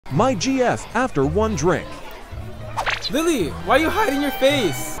My GF after one drink. Lily, why are you hiding your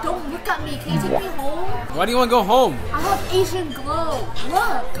face? Don't look at me. Can you take me home? Why do you want to go home? I have Asian glow.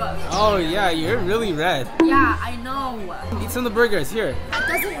 Look. Oh yeah, you're really red. Yeah, I know. Eat some of the burgers, here. That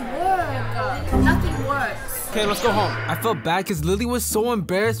doesn't work. Nothing works. Okay, let's go home. I felt bad because Lily was so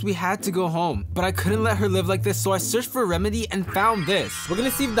embarrassed we had to go home. But I couldn't let her live like this, so I searched for a remedy and found this. We're gonna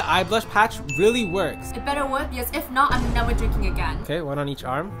see if the eye blush patch really works. It better work, because if not, I'm never drinking again. Okay, one on each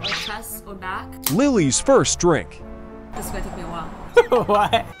arm. Or chest or back. Lily's first drink. This is gonna take me a while.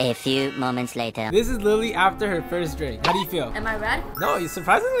 What? A few moments later. This is Lily after her first drink. How do you feel? Am I red? No,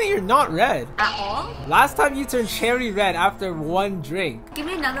 surprisingly, you're not red. At all? Last time you turned cherry red after one drink. Give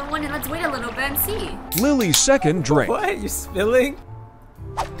me another one and let's wait a little bit and see. Lily's second drink. What? You're spilling?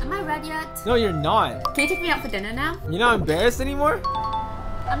 Am I red yet? No, you're not. Can you take me out for dinner now? You're not embarrassed anymore?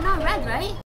 I'm not red, right?